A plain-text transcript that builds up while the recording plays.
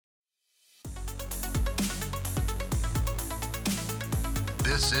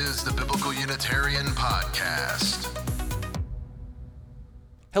This is the Biblical Unitarian Podcast.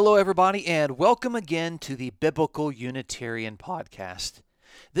 Hello, everybody, and welcome again to the Biblical Unitarian Podcast.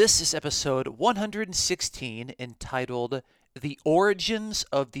 This is episode 116, entitled The Origins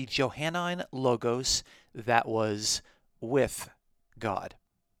of the Johannine Logos That Was With God.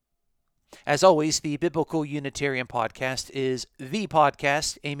 As always, the Biblical Unitarian Podcast is the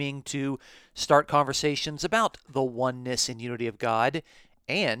podcast aiming to start conversations about the oneness and unity of God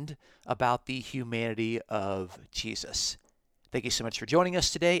and about the humanity of Jesus. Thank you so much for joining us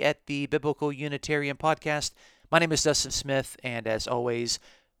today at the Biblical Unitarian Podcast. My name is Dustin Smith, and as always,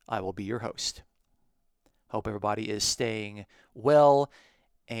 I will be your host. Hope everybody is staying well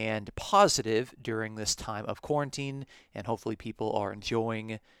and positive during this time of quarantine, and hopefully people are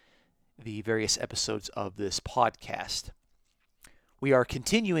enjoying the various episodes of this podcast. We are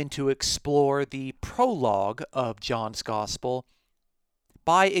continuing to explore the prologue of John's Gospel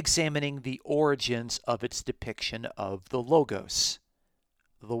by examining the origins of its depiction of the Logos,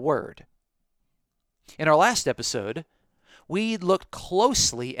 the Word. In our last episode, we looked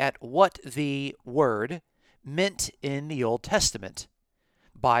closely at what the Word meant in the Old Testament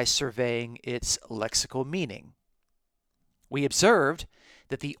by surveying its lexical meaning. We observed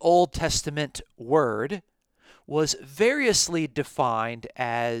that the Old Testament word was variously defined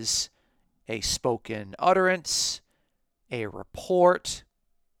as a spoken utterance, a report,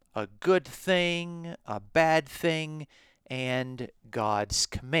 a good thing, a bad thing, and God's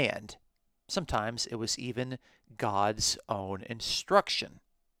command. Sometimes it was even God's own instruction.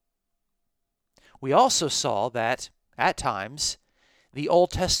 We also saw that, at times, the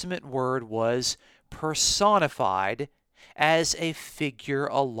Old Testament word was personified as a figure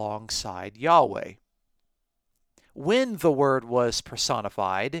alongside Yahweh. When the Word was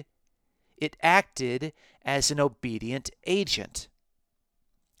personified, it acted as an obedient agent,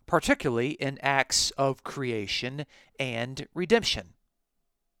 particularly in acts of creation and redemption.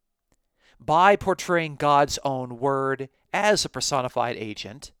 By portraying God's own Word as a personified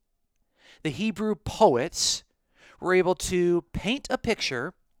agent, the Hebrew poets were able to paint a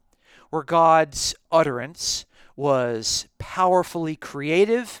picture where God's utterance was powerfully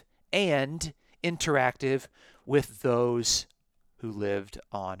creative and interactive with those who lived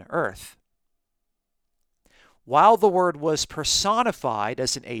on earth. While the Word was personified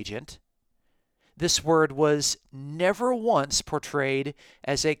as an agent, this Word was never once portrayed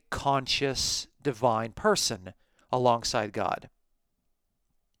as a conscious divine person alongside God.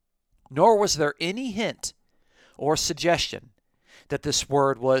 Nor was there any hint or suggestion that this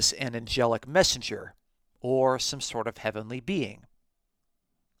Word was an angelic messenger or some sort of heavenly being.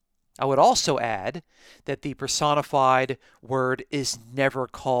 I would also add that the personified Word is never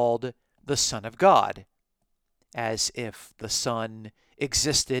called the Son of God, as if the Son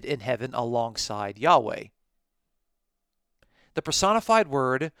existed in heaven alongside Yahweh. The personified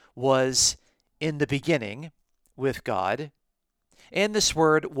Word was in the beginning with God, and this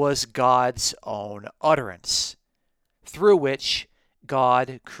Word was God's own utterance, through which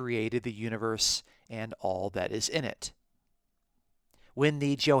God created the universe and all that is in it. When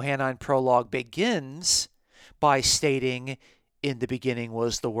the Johannine prologue begins by stating, "In the beginning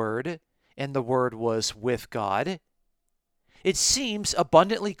was the Word, and the Word was with God," it seems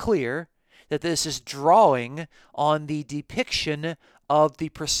abundantly clear that this is drawing on the depiction of the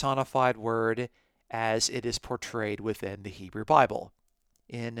personified Word as it is portrayed within the Hebrew Bible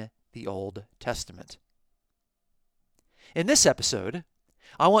in the Old Testament. In this episode,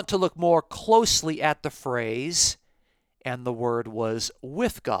 I want to look more closely at the phrase, "and the Word was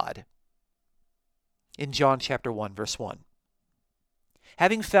with God," in John chapter 1, verse 1.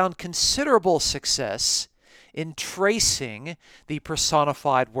 Having found considerable success in tracing the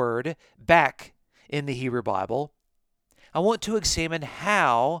personified Word back in the Hebrew Bible, I want to examine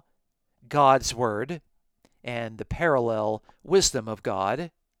how God's Word and the parallel wisdom of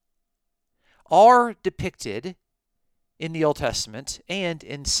God are depicted in the Old Testament and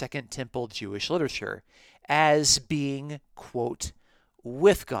in Second Temple Jewish literature as being, quote,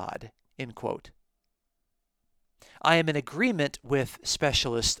 with God, end quote. I am in agreement with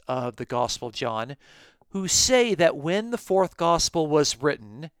specialists of the Gospel of John who say that when the fourth Gospel was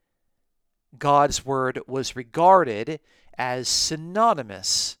written, God's Word was regarded as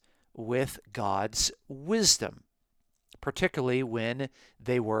synonymous with God's wisdom, particularly when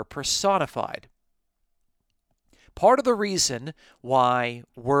they were personified. Part of the reason why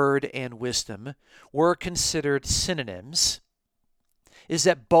word and wisdom were considered synonyms is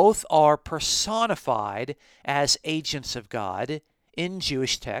that both are personified as agents of God in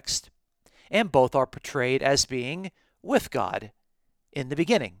Jewish text, and both are portrayed as being with God in the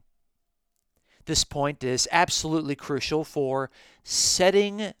beginning. This point is absolutely crucial for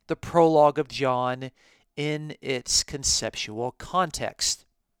setting the prologue of John in its conceptual context.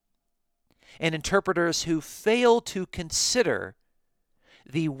 And interpreters who fail to consider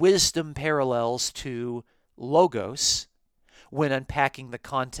the wisdom parallels to logos when unpacking the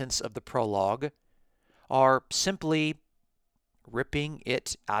contents of the prologue are simply ripping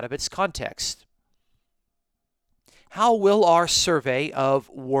it out of its context. How will our survey of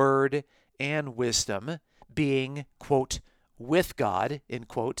word and wisdom being, quote, with God, end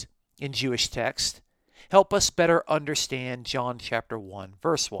quote, in Jewish text, help us better understand John chapter 1,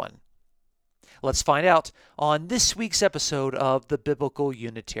 verse 1? Let's find out on this week's episode of the Biblical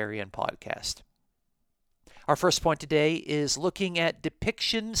Unitarian Podcast. Our first point today is looking at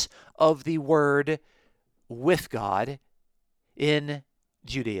depictions of the word with God in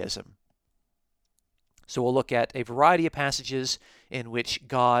Judaism. So we'll look at a variety of passages in which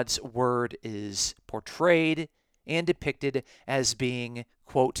God's word is portrayed and depicted as being,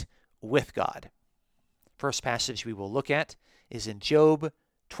 quote, with God. First passage we will look at is in Job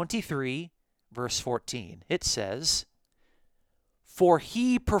 23, verse 14. It says, "For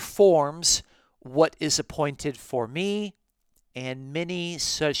he performs what is appointed for me, and many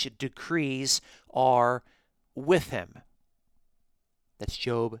such decrees are with him." That's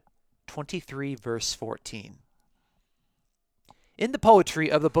Job 23, verse 14. In the poetry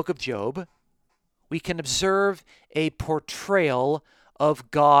of the book of Job, we can observe a portrayal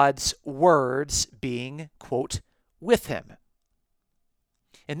of God's words being, quote, with him.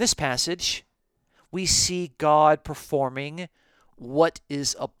 In this passage, we see God performing what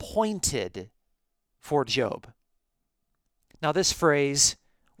is appointed for Job. Now, this phrase,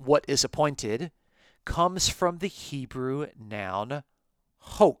 what is appointed, comes from the Hebrew noun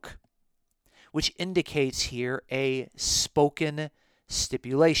hok, which indicates here a spoken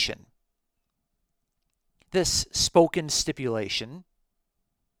stipulation. This spoken stipulation,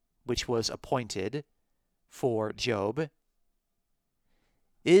 which was appointed for Job,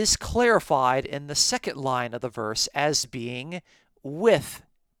 is clarified in the second line of the verse as being with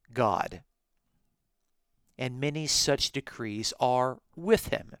God. And many such decrees are with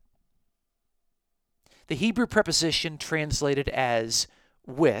him. The Hebrew preposition translated as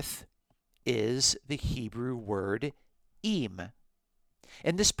with is the Hebrew word im.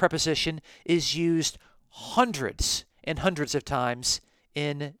 And this preposition is used hundreds and hundreds of times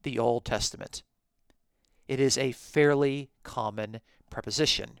in the Old Testament. It is a fairly common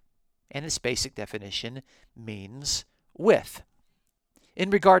preposition, and its basic definition means with. In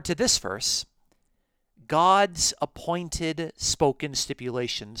regard to this verse, God's appointed spoken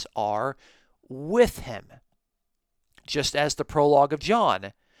stipulations are with him, just as the prologue of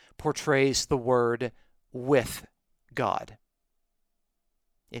John portrays the word with God.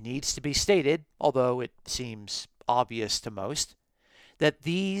 It needs to be stated, although it seems obvious to most, that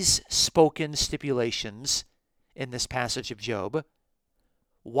these spoken stipulations in this passage of Job,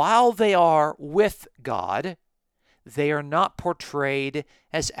 while they are with God, they are not portrayed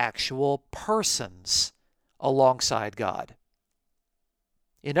as actual persons alongside God.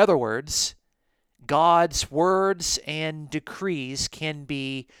 In other words, God's words and decrees can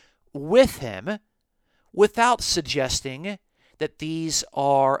be with him without suggesting that these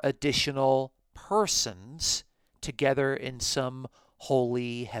are additional persons together in some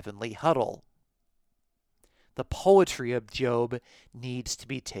holy heavenly huddle. The poetry of Job needs to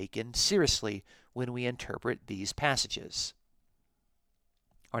be taken seriously when we interpret these passages.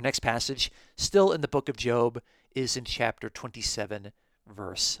 Our next passage, still in the book of Job, is in chapter 27,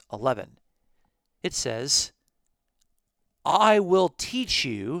 verse 11. It says, "I will teach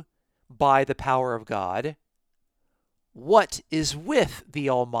you by the power of God. What is with the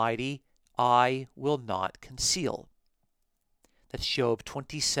Almighty, I will not conceal." That's Job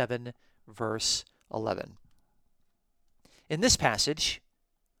 27, verse 11. In this passage,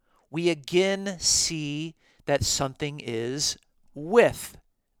 we again see that something is with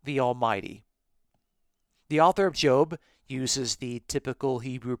the Almighty. The author of Job uses the typical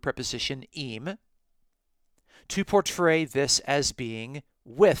Hebrew preposition im to portray this as being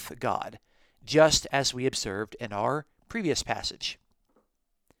with God, just as we observed in our previous passage.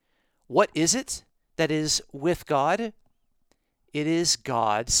 What is it that is with God? It is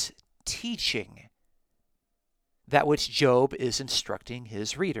God's teaching, that which Job is instructing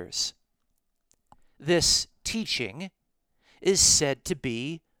his readers. This teaching is said to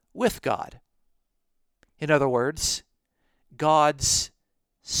be with God. In other words, God's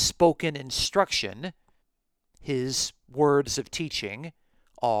spoken instruction, his words of teaching,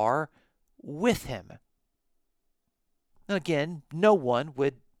 are with him. Again, no one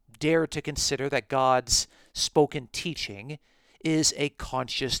would dare to consider that God's spoken teaching is a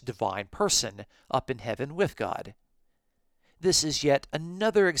conscious divine person up in heaven with God. This is yet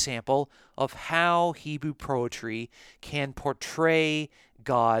another example of how Hebrew poetry can portray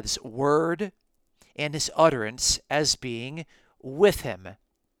God's word and his utterance as being with him,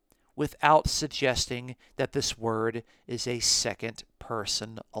 without suggesting that this word is a second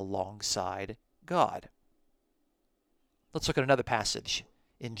person alongside God. Let's look at another passage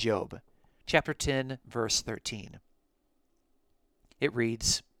in Job, chapter 10, verse 13. It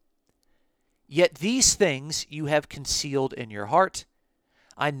reads, "Yet these things you have concealed in your heart.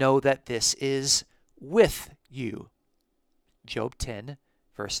 I know that this is with you." Job 10,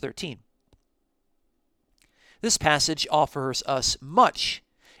 verse 13. This passage offers us much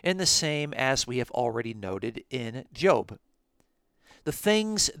in the same as we have already noted in Job. The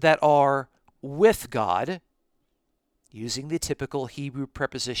things that are with God, using the typical Hebrew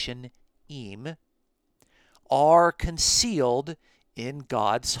preposition im, are concealed in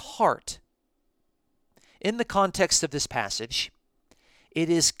God's heart. In the context of this passage, it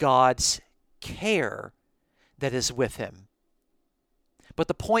is God's care that is with him. But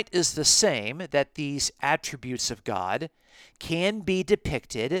the point is the same, that these attributes of God can be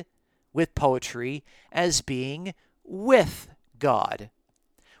depicted with poetry as being with God,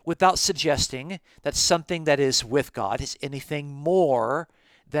 without suggesting that something that is with God is anything more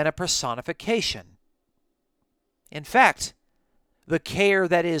than a personification. In fact, the care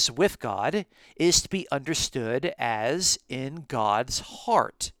that is with God is to be understood as in God's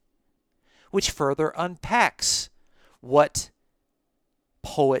heart, which further unpacks what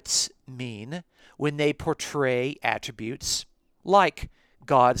poets mean when they portray attributes like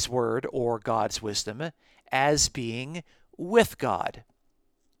God's word or God's wisdom as being with God.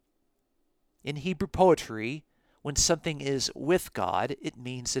 In Hebrew poetry, when something is with God, it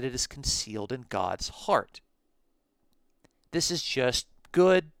means that it is concealed in God's heart. This is just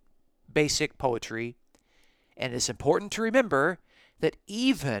good, basic poetry, and it's important to remember that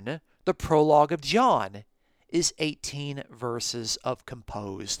even the prologue of John is 18 verses of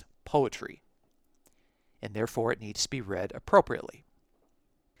composed poetry, and therefore it needs to be read appropriately.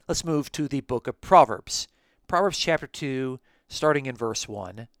 Let's move to the book of Proverbs. Proverbs chapter 2, starting in verse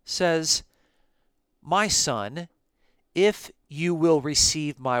 1, says, "My son, if you will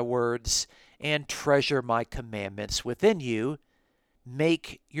receive my words and treasure my commandments within you,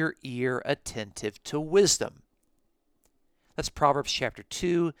 make your ear attentive to wisdom." That's Proverbs chapter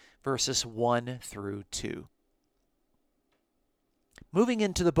 2, verses 1 through 2. Moving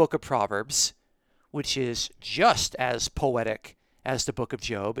into the book of Proverbs, which is just as poetic as the book of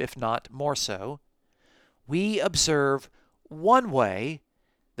Job, if not more so, we observe one way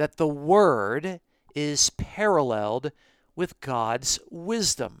that the word is paralleled with God's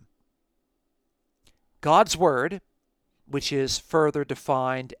wisdom. God's word, which is further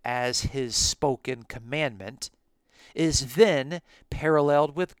defined as his spoken commandment, is then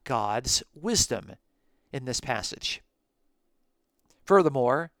paralleled with God's wisdom in this passage.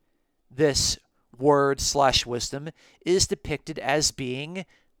 Furthermore, this word/wisdom is depicted as being,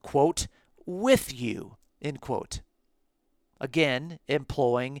 quote, with you, end quote. Again,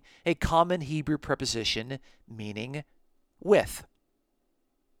 employing a common Hebrew preposition meaning with.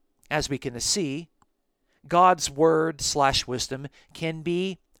 As we can see, God's word/wisdom can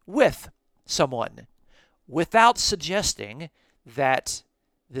be with someone without suggesting that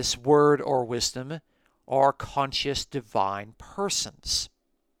this word or wisdom are conscious divine persons.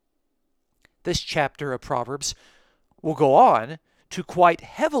 This chapter of Proverbs will go on to quite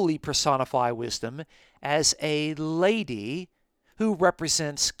heavily personify wisdom as a lady who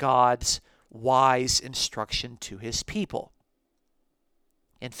represents God's wise instruction to his people.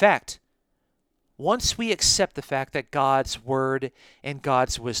 In fact, once we accept the fact that God's word and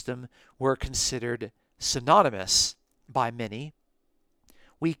God's wisdom were considered synonymous by many,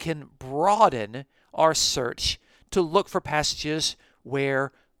 we can broaden our search to look for passages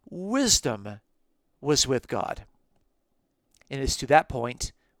where wisdom was with God. And it's to that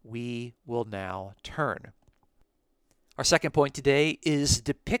point we will now turn. Our second point today is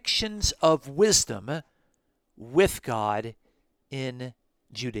depictions of wisdom with God in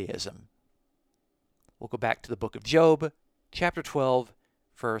Judaism. We'll go back to the book of Job, chapter 12,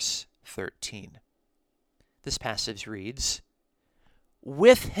 verse 13. This passage reads,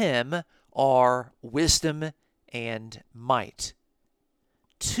 "With him are wisdom and might.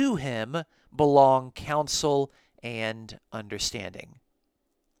 To him belong counsel and understanding."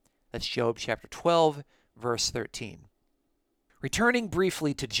 That's Job chapter 12, verse 13. Returning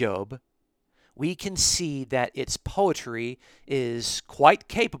briefly to Job, we can see that its poetry is quite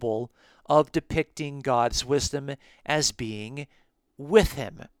capable of depicting God's wisdom as being with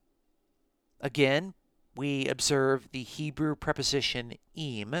him. Again, we observe the Hebrew preposition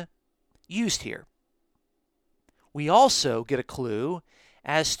im used here. We also get a clue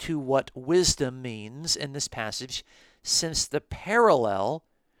as to what wisdom means in this passage, since the parallel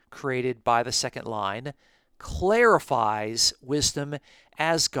created by the second line clarifies wisdom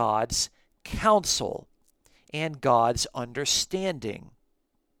as God's counsel and God's understanding.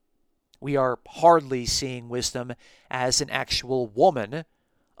 We are hardly seeing wisdom as an actual woman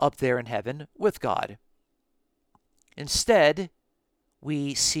up there in heaven with God. Instead,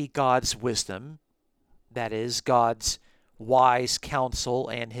 we see God's wisdom, that is, God's wise counsel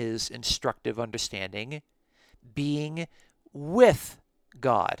and his instructive understanding, being with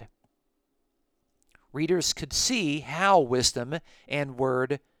God. Readers could see how wisdom and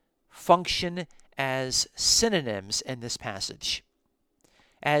word function as synonyms in this passage,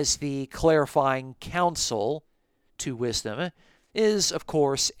 as the clarifying counsel to wisdom is, of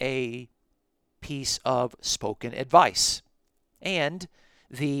course, a piece of spoken advice, and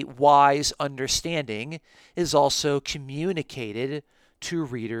the wise understanding is also communicated to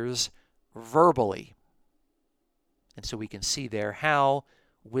readers verbally. And so we can see there how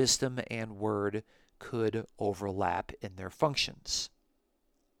wisdom and word could overlap in their functions.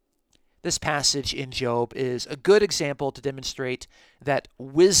 This passage in Job is a good example to demonstrate that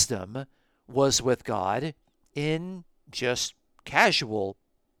wisdom was with God in just casual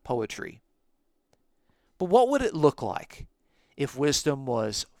poetry. But what would it look like if wisdom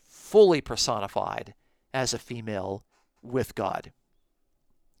was fully personified as a female with God?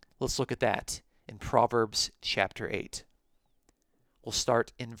 Let's look at that in Proverbs chapter 8. We'll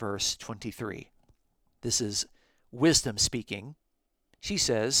start in verse 23. This is wisdom speaking. She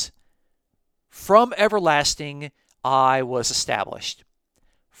says, "From everlasting I was established,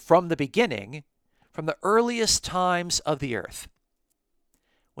 from the beginning, from the earliest times of the earth.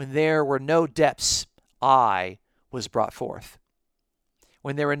 When there were no depths, I was brought forth.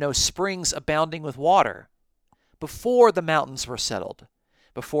 When there were no springs abounding with water, before the mountains were settled,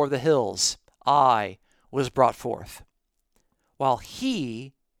 before the hills, I was brought forth. While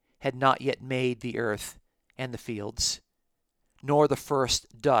he had not yet made the earth and the fields, nor the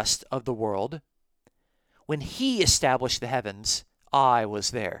first dust of the world. When he established the heavens, I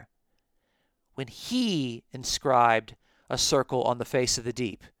was there. When he inscribed a circle on the face of the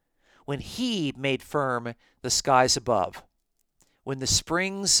deep, when he made firm the skies above, when the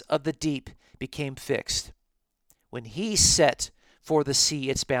springs of the deep became fixed, when he set for the sea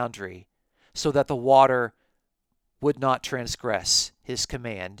its boundary, so that the water would not transgress his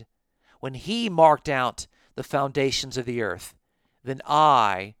command, when he marked out the foundations of the earth, then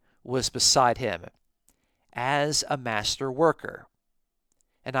I was beside him as a master worker,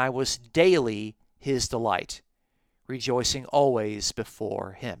 and I was daily his delight, rejoicing always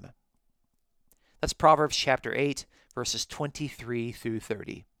before him." That's Proverbs chapter 8, verses 23 through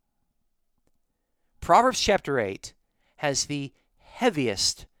 30. Proverbs chapter 8 has the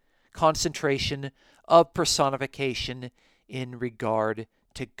heaviest concentration of personification in regard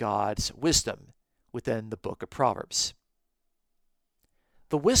to God's wisdom within the book of Proverbs.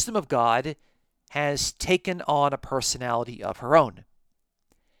 The wisdom of God has taken on a personality of her own.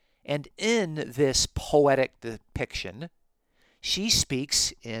 And in this poetic depiction, she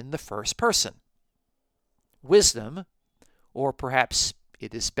speaks in the first person. Wisdom, or perhaps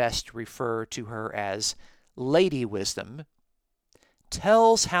it is best to refer to her as Lady Wisdom,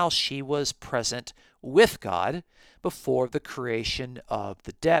 tells how she was present with God before the creation of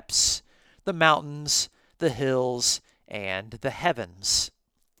the depths, the mountains, the hills, and the heavens.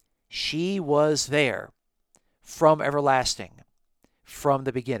 She was there from everlasting, from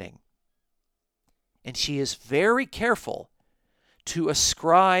the beginning. And she is very careful to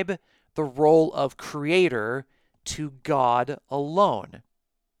ascribe the role of creator to God alone.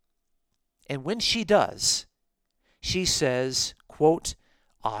 And when she does, she says, quote,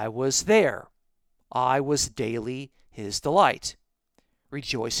 "I was there. I was daily his delight,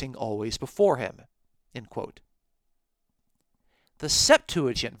 rejoicing always before him," end quote. The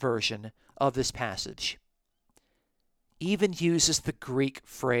Septuagint version of this passage even uses the Greek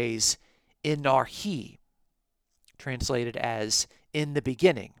phrase in archi, translated as in the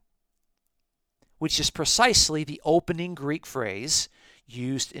beginning, which is precisely the opening Greek phrase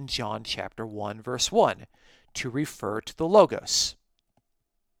used in John chapter 1, verse 1, to refer to the Logos.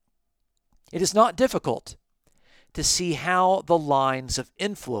 It is not difficult to see how the lines of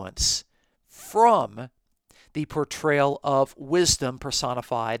influence from the portrayal of wisdom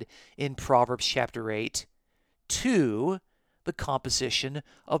personified in Proverbs chapter 8 to the composition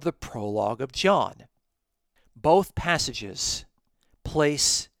of the prologue of John. Both passages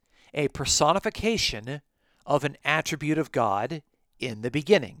place a personification of an attribute of God in the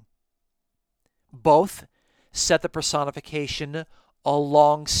beginning. Both set the personification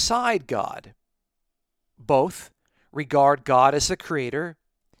alongside God. Both regard God as the creator,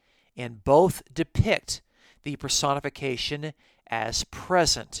 and both depict the personification as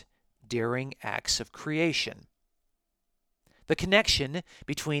present during acts of creation. The connection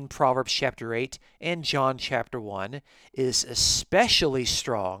between Proverbs chapter 8 and John chapter 1 is especially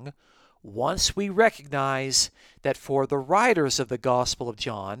strong once we recognize that for the writers of the Gospel of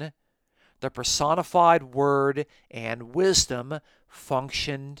John, the personified word and wisdom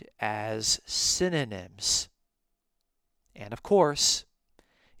functioned as synonyms. And of course,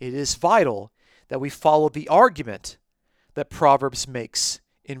 it is vital that we follow the argument that Proverbs makes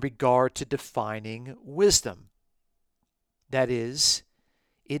in regard to defining wisdom. That is,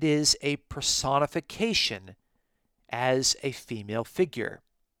 it is a personification as a female figure.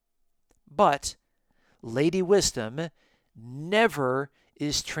 But Lady Wisdom never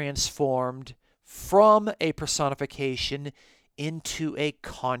is transformed from a personification into a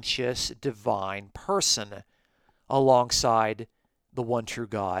conscious divine person alongside the one true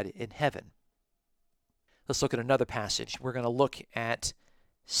God in heaven. Let's look at another passage. We're going to look at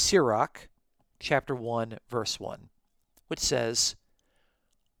Sirach chapter 1, verse 1, which says,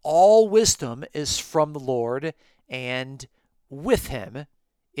 "All wisdom is from the Lord, and with him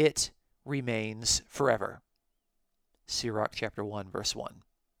it remains forever." Sirach chapter 1, verse 1.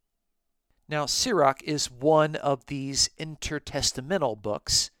 Now, Sirach is one of these intertestamental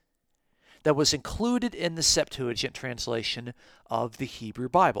books that was included in the Septuagint translation of the Hebrew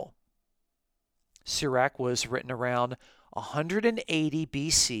Bible. Sirach was written around 180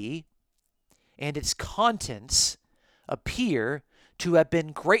 BC, and its contents appear to have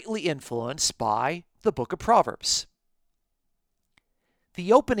been greatly influenced by the book of Proverbs.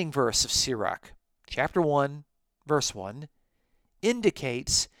 The opening verse of Sirach, chapter 1, verse 1,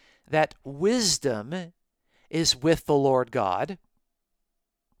 indicates that wisdom is with the Lord God,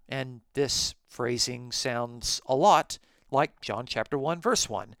 and this phrasing sounds a lot like John chapter 1, verse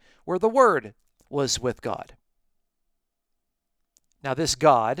 1, where the Word was with God. Now this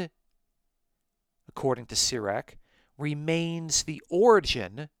God, according to Sirach, remains the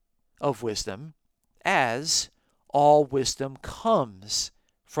origin of wisdom, as all wisdom comes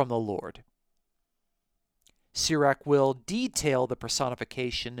from the Lord. Sirach will detail the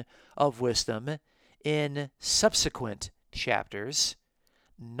personification of wisdom in subsequent chapters,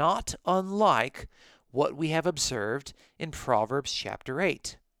 not unlike what we have observed in Proverbs chapter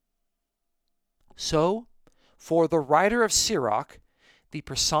 8. So, for the writer of Sirach, the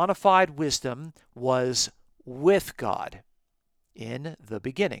personified wisdom was with God in the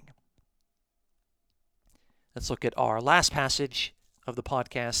beginning. Let's look at our last passage of the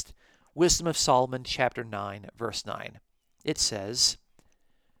podcast, Wisdom of Solomon, chapter 9, verse 9. It says,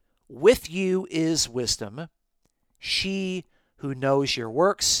 "With you is wisdom, she who knows your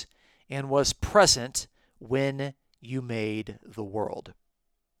works and was present when you made the world."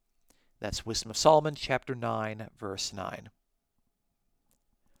 That's Wisdom of Solomon, chapter 9, verse 9.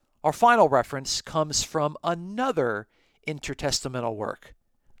 Our final reference comes from another intertestamental work,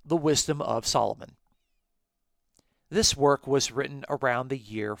 the Wisdom of Solomon. This work was written around the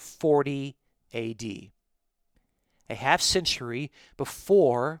year 40 AD, a half century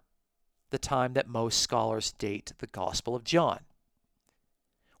before the time that most scholars date the Gospel of John.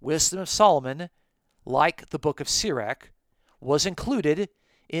 Wisdom of Solomon, like the book of Sirach, was included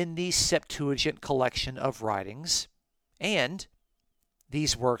in the Septuagint collection of writings, and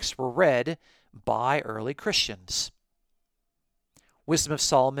these works were read by early Christians. Wisdom of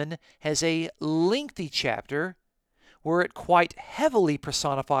Solomon has a lengthy chapter where it quite heavily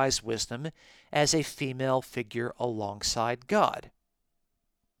personifies wisdom as a female figure alongside God.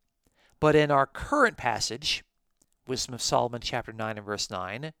 But in our current passage, Wisdom of Solomon chapter 9 and verse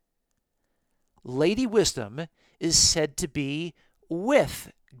 9, Lady Wisdom is said to be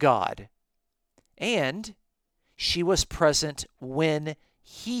with God, and she was present when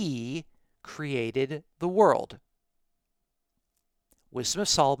He created the world. Wisdom of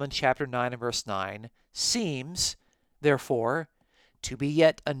Solomon chapter 9 and verse 9 seems, therefore, to be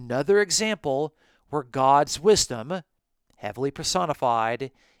yet another example where God's wisdom, heavily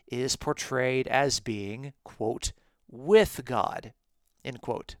personified, is portrayed as being, quote, with God, end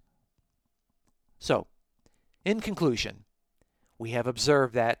quote. So, in conclusion, we have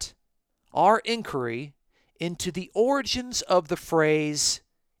observed that our inquiry into the origins of the phrase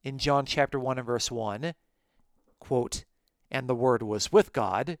in John chapter 1 and verse 1, quote, "and the Word was with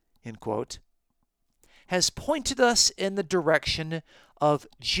God," end quote, has pointed us in the direction of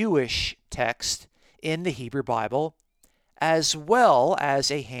Jewish text in the Hebrew Bible, as well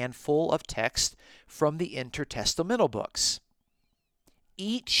as a handful of text from the intertestamental books.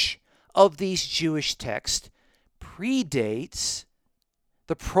 Each of these Jewish texts predates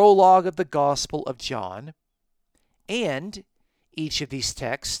the prologue of the Gospel of John, and each of these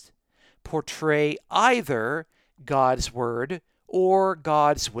texts portray either God's Word or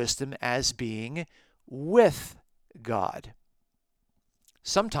God's wisdom as being with God.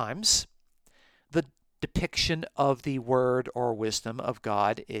 Sometimes the depiction of the Word or wisdom of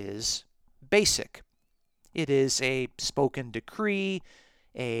God is basic. It is a spoken decree,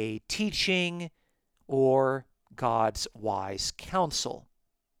 a teaching, or God's wise counsel.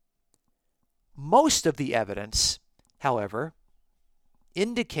 Most of the evidence, however,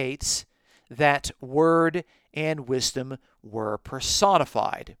 indicates that Word and wisdom were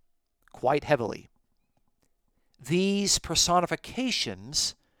personified quite heavily. These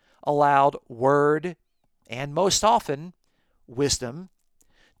personifications allowed Word, and most often wisdom,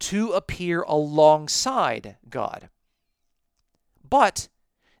 to appear alongside God. But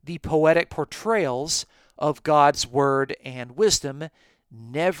the poetic portrayals of God's Word and wisdom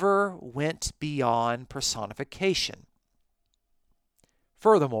never went beyond personification.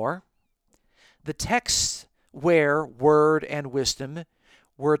 Furthermore, the texts where Word and wisdom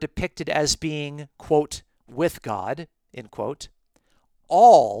were depicted as being, quote, with God, end quote,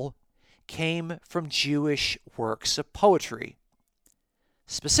 all came from Jewish works of poetry,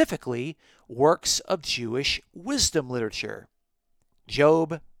 specifically works of Jewish wisdom literature,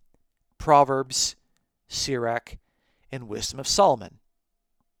 Job, Proverbs, Sirach, and Wisdom of Solomon.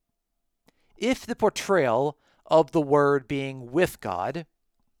 If the portrayal of the Word being with God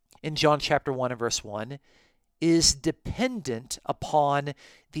in John chapter 1 and verse 1 is dependent upon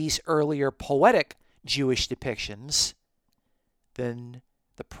these earlier poetic Jewish depictions, then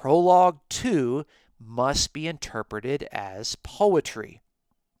the prologue too must be interpreted as poetry.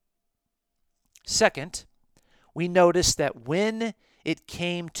 Second, we notice that when it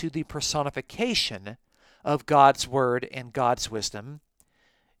came to the personification of God's Word and God's wisdom,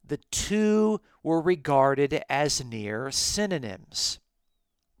 the two were regarded as near synonyms.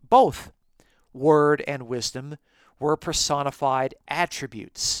 Both Word and wisdom were personified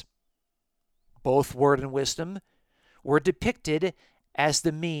attributes. Both Word and wisdom were depicted as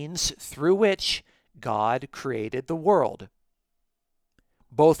the means through which God created the world.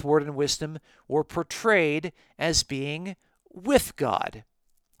 Both Word and wisdom were portrayed as being with God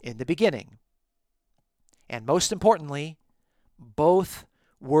in the beginning. And most importantly, both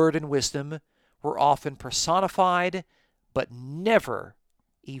Word and wisdom were often personified, but never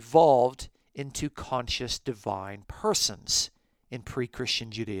evolved into conscious divine persons in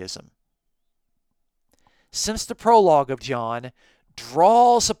pre-Christian Judaism. Since the prologue of John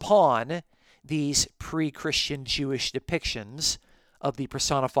draws upon these pre-Christian Jewish depictions of the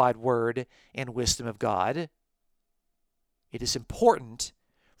personified Word and wisdom of God, it is important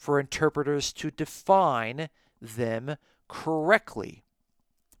for interpreters to define them correctly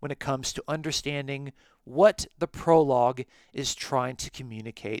when it comes to understanding what the prologue is trying to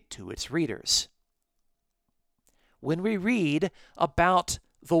communicate to its readers. When we read about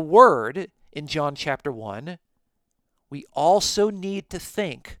the Word in John chapter 1, we also need to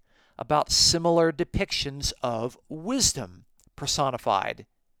think about similar depictions of wisdom personified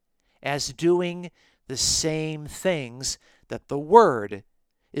as doing the same things that the Word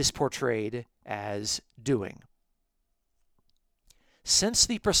is portrayed as doing. Since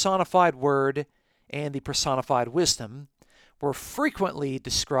the personified Word and the personified wisdom were frequently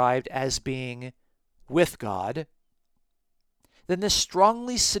described as being with God, then this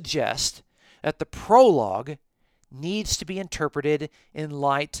strongly suggests that the prologue needs to be interpreted in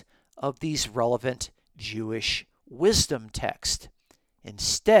light of these relevant Jewish wisdom texts,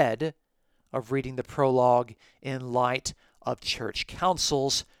 instead of reading the prologue in light of church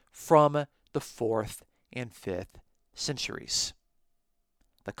councils from the 4th and 5th centuries.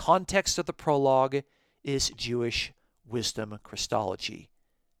 The context of the prologue is Jewish wisdom Christology,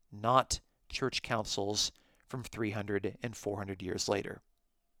 not church councils from 300 and 400 years later.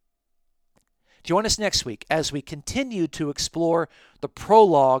 Join us next week as we continue to explore the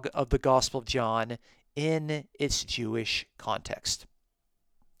prologue of the Gospel of John in its Jewish context.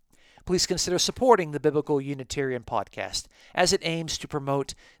 Please consider supporting the Biblical Unitarian Podcast as it aims to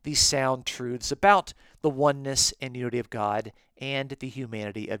promote these sound truths about the oneness and unity of God and the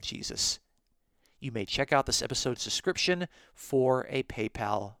humanity of Jesus. you may check out this episode's description for a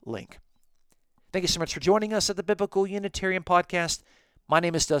PayPal link. Thank you so much for joining us at the Biblical Unitarian Podcast. My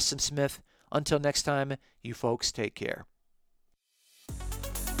name is Dustin Smith. Until next time, you folks take care.